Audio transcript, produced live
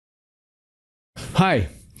Hi,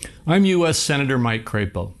 I'm U.S. Senator Mike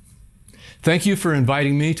Crapo. Thank you for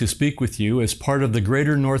inviting me to speak with you as part of the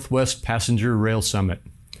Greater Northwest Passenger Rail Summit.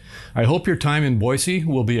 I hope your time in Boise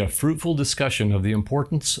will be a fruitful discussion of the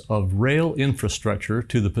importance of rail infrastructure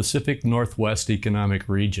to the Pacific Northwest economic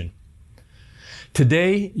region.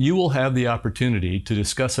 Today, you will have the opportunity to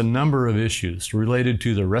discuss a number of issues related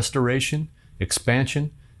to the restoration,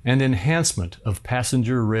 expansion, and enhancement of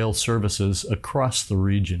passenger rail services across the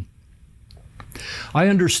region. I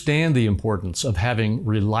understand the importance of having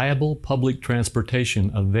reliable public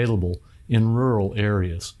transportation available in rural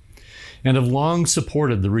areas, and have long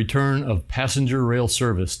supported the return of passenger rail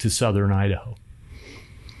service to southern Idaho.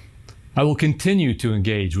 I will continue to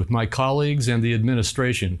engage with my colleagues and the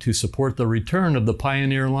administration to support the return of the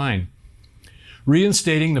Pioneer Line.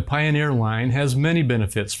 Reinstating the Pioneer Line has many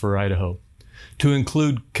benefits for Idaho, to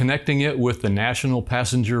include connecting it with the national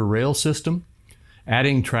passenger rail system,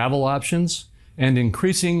 adding travel options, and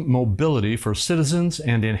increasing mobility for citizens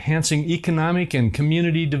and enhancing economic and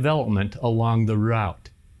community development along the route.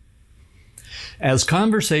 As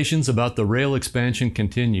conversations about the rail expansion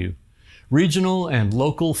continue, regional and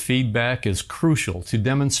local feedback is crucial to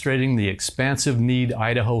demonstrating the expansive need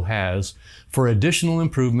Idaho has for additional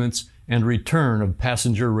improvements and return of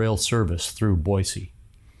passenger rail service through Boise.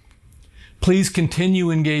 Please continue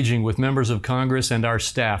engaging with members of Congress and our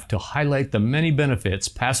staff to highlight the many benefits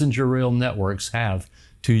passenger rail networks have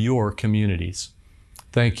to your communities.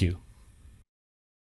 Thank you.